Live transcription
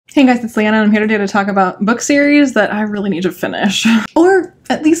Hey guys, it's Leanna and I'm here today to talk about book series that I really need to finish. Or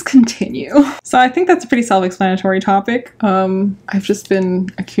at least continue. So I think that's a pretty self-explanatory topic. I've just been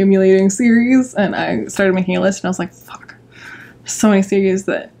accumulating series and I started making a list and I was like, fuck. So many series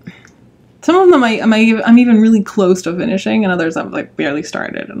that some of them I'm even really close to finishing and others I've like barely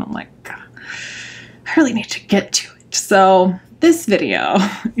started and I'm like, I really need to get to it. So this video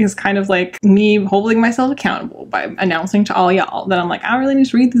is kind of like me holding myself accountable by announcing to all y'all that I'm like, I really need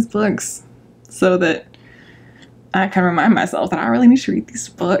to read these books so that I can remind myself that I really need to read these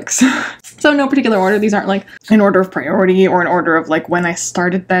books. So no particular order. These aren't like in order of priority or in order of like when I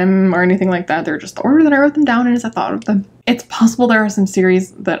started them or anything like that. They're just the order that I wrote them down in as I thought of them. It's possible there are some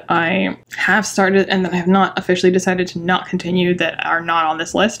series that I have started and that I have not officially decided to not continue that are not on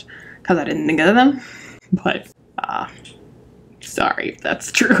this list because I didn't think of them. But sorry if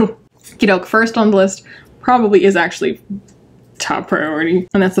that's true. Okey-doke, first on the list probably is actually top priority,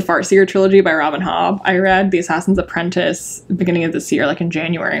 and that's the Farseer trilogy by Robin Hobb. I read The Assassin's Apprentice beginning of this year, like in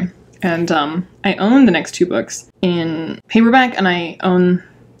January, and I own the next two books in paperback, and I own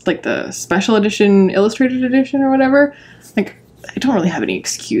like the special edition, illustrated edition or whatever. Like, I don't really have any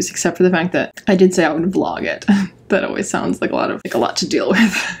excuse except for the fact that I did say I would vlog it. That always sounds like a lot to deal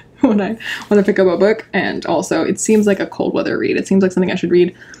with when I want to pick up a book, and also it seems like a cold weather read. It seems like something I should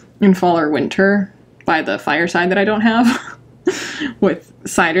read in fall or winter by the fireside that I don't have with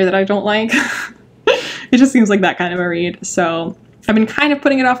cider that I don't like. It just seems like that kind of a read. So I've been kind of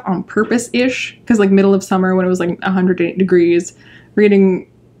putting it off on purpose-ish because like middle of summer when it was like 108 degrees,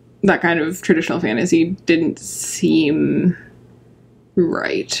 reading that kind of traditional fantasy didn't seem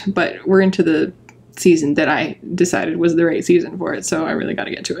right, but we're into the season that I decided was the right season for it, so I really got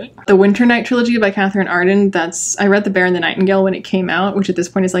to get to it. The Winter Night trilogy by Catherine Arden, I read The Bear and the Nightingale when it came out, which at this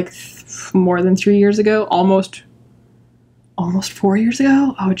point is like more than 3 years ago, almost 4 years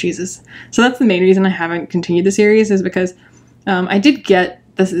ago. Oh Jesus. So that's the main reason I haven't continued the series, is because I did get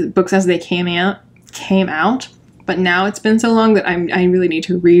the books as they came out, but now it's been so long that I really need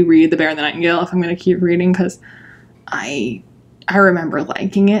to reread The Bear and the Nightingale if I'm going to keep reading, because I remember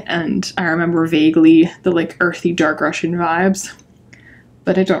liking it, and I remember vaguely the like earthy dark Russian vibes,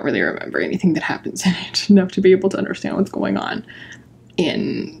 but I don't really remember anything that happens in it enough to be able to understand what's going on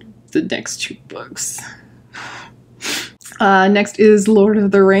in the next two books. Next is Lord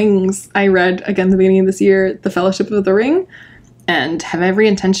of the Rings. I read, again, the beginning of this year, The Fellowship of the Ring, and have every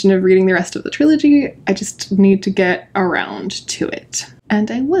intention of reading the rest of the trilogy. I just need to get around to it, and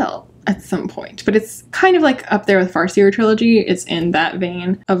I will at some point. But it's kind of like up there with Farseer trilogy. It's in that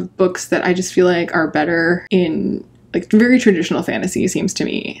vein of books that I just feel like are better in like very traditional fantasy. Seems to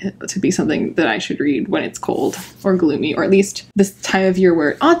me to be something that I should read when it's cold or gloomy, or at least this time of year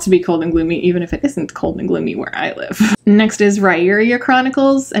where it ought to be cold and gloomy, even if it isn't cold and gloomy where I live. Next is Rhaeria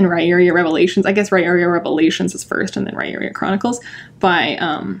Chronicles and Rhaeria Revelations. I guess Rhaeria Revelations is first and then Rhaeria Chronicles by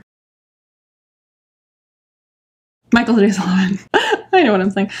Michael J. Sullivan. I know what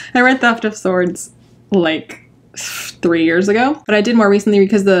I'm saying. I read Theft of Swords like 3 years ago, but I did more recently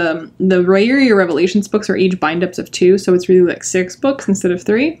because the Rhaeria Revelations books are each bind-ups of 2, so it's really like 6 books instead of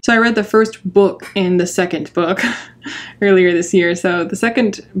 3. So I read the first book in the second book earlier this year. So the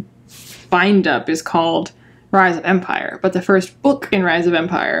second bind-up is called Rise of Empire, but the first book in Rise of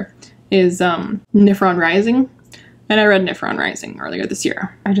Empire is Nifron Rising, and I read Nifron Rising earlier this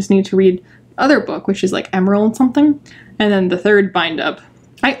year. I just need to read other book, which is like Emerald something, and then the third bind-up.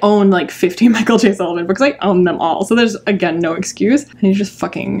 I own like 50 Michael J. Sullivan books. I own them all, so there's again no excuse. I need to just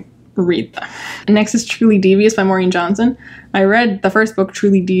fucking read them. Next is Truly Devious by Maureen Johnson. I read the first book,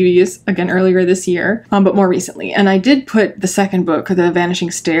 Truly Devious, again earlier this year, but more recently. And I did put the second book, The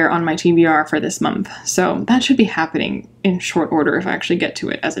Vanishing Stair, on my TBR for this month. So that should be happening in short order if I actually get to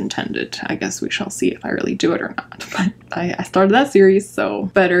it as intended. I guess we shall see if I really do it or not. But I started that series, so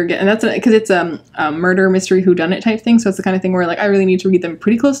better get, and that's because it's a murder mystery whodunit type thing. So it's the kind of thing where like I really need to read them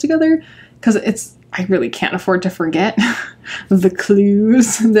pretty close together because I really can't afford to forget the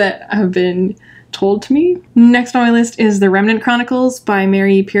clues that have been told to me. Next on my list is The Remnant Chronicles by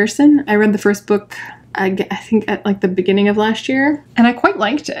Mary Pearson. I read the first book, I think at like the beginning of last year, and I quite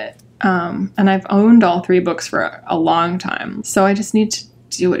liked it. And I've owned all 3 books for a long time, so I just need to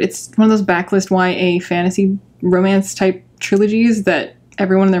do it. It's one of those backlist YA fantasy romance type trilogies that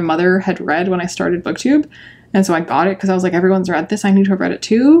everyone and their mother had read when I started BookTube, and so I got it because I was like, everyone's read this, I need to have read it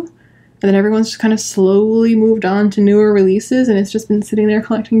too. And then everyone's just kind of slowly moved on to newer releases, and it's just been sitting there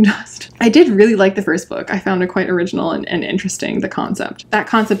collecting dust. I did really like the first book. I found it quite original and interesting, the concept. That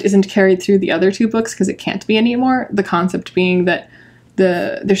concept isn't carried through the other 2 books because it can't be anymore. The concept being that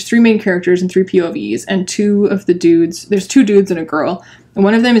there's 3 main characters and 3 POVs, and 2 of the dudes, there's 2 dudes and a girl,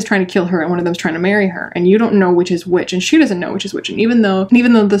 one of them is trying to kill her and one of them is trying to marry her, and you don't know which is which, and she doesn't know which is which. And even though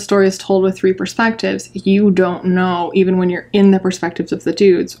the story is told with 3 perspectives, you don't know, even when you're in the perspectives of the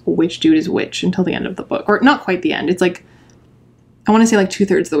dudes, which dude is which until the end of the book. Or not quite the end. It's like, I want to say like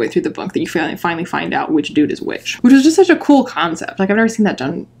 2/3 of the way through the book that you finally find out which dude is which, which is just such a cool concept. Like, I've never seen that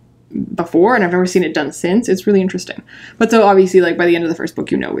done before, and I've never seen it done since. It's really interesting. But so obviously, like, by the end of the first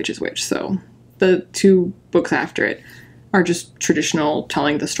book, you know which is which. So the 2 books after it are just traditional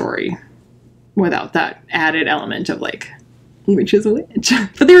telling the story without that added element of like which is which.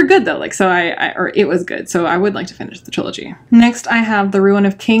 But they were good though, like, so it was good, so I would like to finish the trilogy. Next I have The Ruin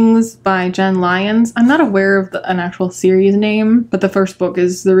of Kings by Jen Lyons. I'm not aware of an actual series name, but the first book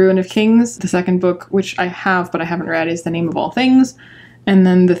is The Ruin of Kings. The second book, which I have but I haven't read, is The Name of All Things. And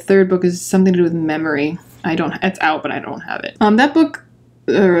then the third book is something to do with memory. It's out, but I don't have it. That book,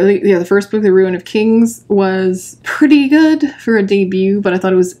 the first book, The Ruin of Kings, was pretty good for a debut, but I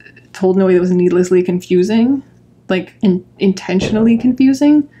thought it was told in a way that was needlessly confusing, like intentionally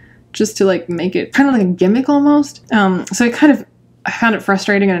confusing, just to like make it kind of like a gimmick almost. So I found it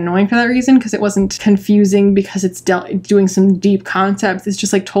frustrating and annoying for that reason, because it wasn't confusing because it's doing some deep concepts. It's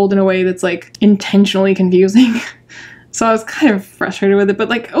just like told in a way that's like intentionally confusing. So I was kind of frustrated with it, but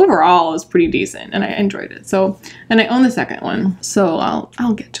like overall it was pretty decent and I enjoyed it. So, and I own the second one, so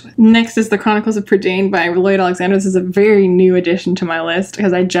I'll get to it. Next is The Chronicles of Prydain by Lloyd Alexander. This is a very new addition to my list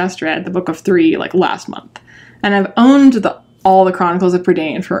because I just read the Book of 3 like last month. And I've owned all the Chronicles of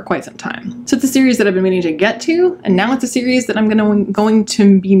Prydain for quite some time. So it's a series that I've been meaning to get to, and now it's a series that I'm going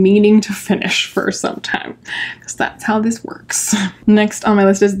to be meaning to finish for some time, because that's how this works. Next on my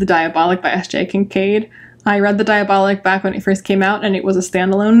list is The Diabolic by S.J. Kincaid. I read The Diabolic back when it first came out, and it was a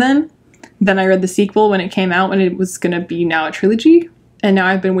standalone then. Then I read the sequel when it came out, when it was going to be now a trilogy. And now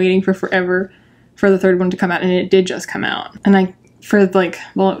I've been waiting for forever for the third one to come out, and it did just come out. And for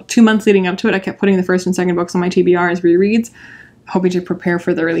 2 months leading up to it, I kept putting the first and second books on my TBR as rereads, hoping to prepare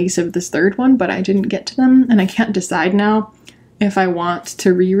for the release of this third one, but I didn't get to them. And I can't decide now if I want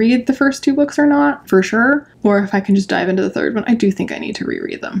to reread the first 2 books or not, for sure, or if I can just dive into the third one. I do think I need to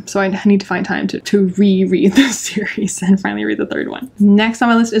reread them, so I need to find time to reread the series and finally read the third one. Next on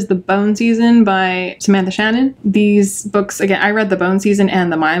my list is The Bone Season by Samantha Shannon. These books, again, I read The Bone Season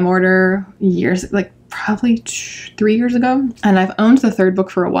and The Mime Order probably 3 years ago, and I've owned the third book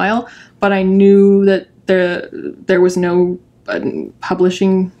for a while, but I knew that there was no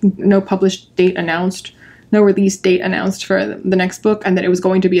published date announced, no release date announced for the next book, and that it was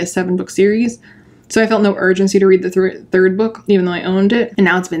going to be a 7-book series. So I felt no urgency to read the third book, even though I owned it. And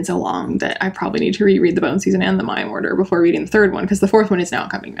now it's been so long that I probably need to reread The Bone Season and The Mime Order before reading the third one, because the fourth one is now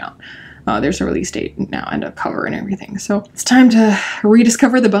coming out. There's a release date now and a cover and everything. So it's time to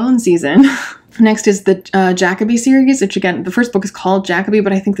rediscover The Bone Season. Next is the Jacoby series, which again, the first book is called Jacoby,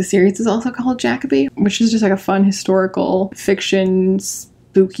 but I think the series is also called Jacoby, which is just like a fun historical fiction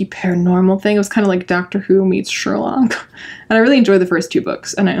spooky paranormal thing. It was kind of like Doctor Who meets Sherlock. And I really enjoyed the first 2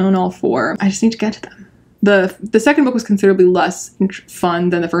 books, and I own all 4. I just need to get to them. The second book was considerably less fun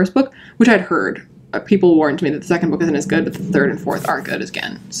than the first book, which I'd heard. People warned me that the second book isn't as good, but the third and fourth are good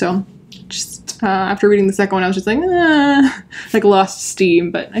again. So just after reading the second one, I was just like lost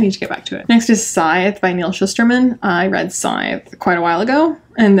steam, but I need to get back to it. Next is Scythe by Neil Shusterman. I read Scythe quite a while ago,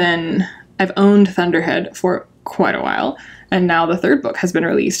 and then I've owned Thunderhead for quite a while. And now the third book has been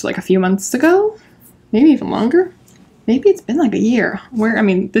released like a few months ago, maybe even longer. Maybe it's been like a year.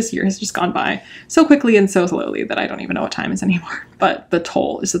 This year has just gone by so quickly and so slowly that I don't even know what time is anymore. But The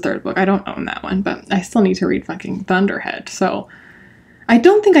Toll is the third book. I don't own that one, but I still need to read fucking Thunderhead. So I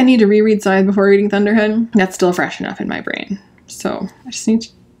don't think I need to reread Scythe before reading Thunderhead. That's still fresh enough in my brain. So I just need to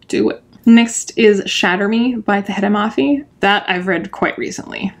do it. Next is Shatter Me by Tahira Mafi. That I've read quite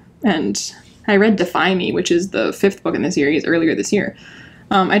recently. And I read Defy Me, which is the 5th book in the series, earlier this year.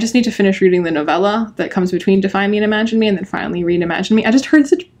 I just need to finish reading the novella that comes between Defy Me and Imagine Me, and then finally read Imagine Me. I just heard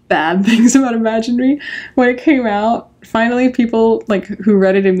such bad things about Imagine Me when it came out. Finally, people who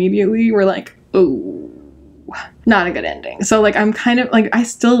read it immediately were like, oh, not a good ending. So I'm kind of I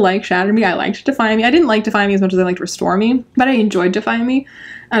still like Shatter Me. I liked Defy Me. I didn't like Defy Me as much as I liked Restore Me, but I enjoyed Defy Me.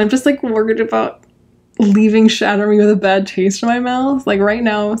 And I'm just worried about leaving Shatter Me with a bad taste in my mouth. Right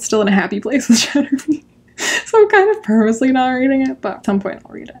now, it's still in a happy place with Shatter Me. So I'm kind of purposely not reading it, but at some point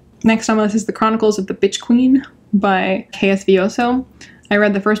I'll read it. Next on my list is The Chronicles of the Bitch Queen by K.S. Vioso. I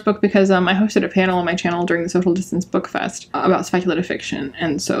read the first book because I hosted a panel on my channel during the Social Distance Book Fest about speculative fiction,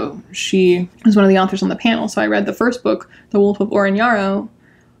 and so she was one of the authors on the panel. So I read the first book, The Wolf of Oren-Yaro,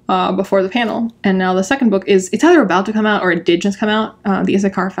 before the panel, and now the second book it's either about to come out or it did just come out, The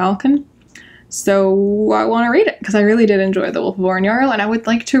Issachar Falcon. So I want to read it because I really did enjoy The Wolf of Ornjarl, and I would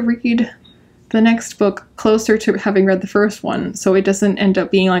like to read the next book closer to having read the first one, so it doesn't end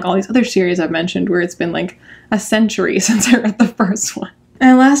up being like all these other series I've mentioned where it's been like a century since I read the first one.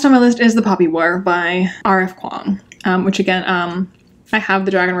 And last on my list is The Poppy War by R.F. Kuang, which again, I have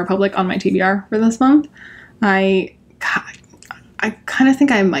The Dragon Republic on my TBR for this month. I kind of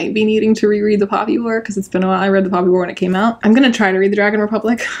think I might be needing to reread The Poppy War because it's been a while. I read The Poppy War when it came out. I'm going to try to read The Dragon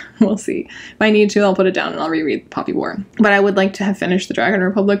Republic. We'll see. If I need to, I'll put it down and I'll reread The Poppy War. But I would like to have finished The Dragon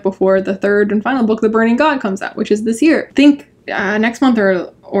Republic before the third and final book, The Burning God, comes out, which is this year. I think next month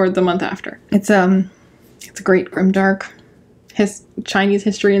or the month after. It's a great grimdark Chinese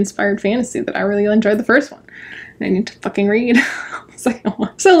history-inspired fantasy that I really enjoyed the first one. And I need to fucking read the second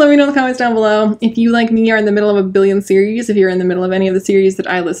one. So let me know in the comments down below if you, like me, are in the middle of a billion series, if you're in the middle of any of the series that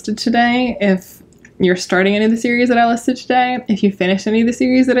I listed today, if you're starting any of the series that I listed today, if you finished any of the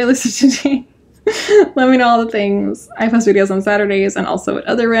series that I listed today. Let me know all the things. I post videos on Saturdays and also at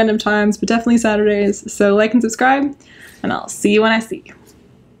other random times, but definitely Saturdays. So like and subscribe, and I'll see you when I see you.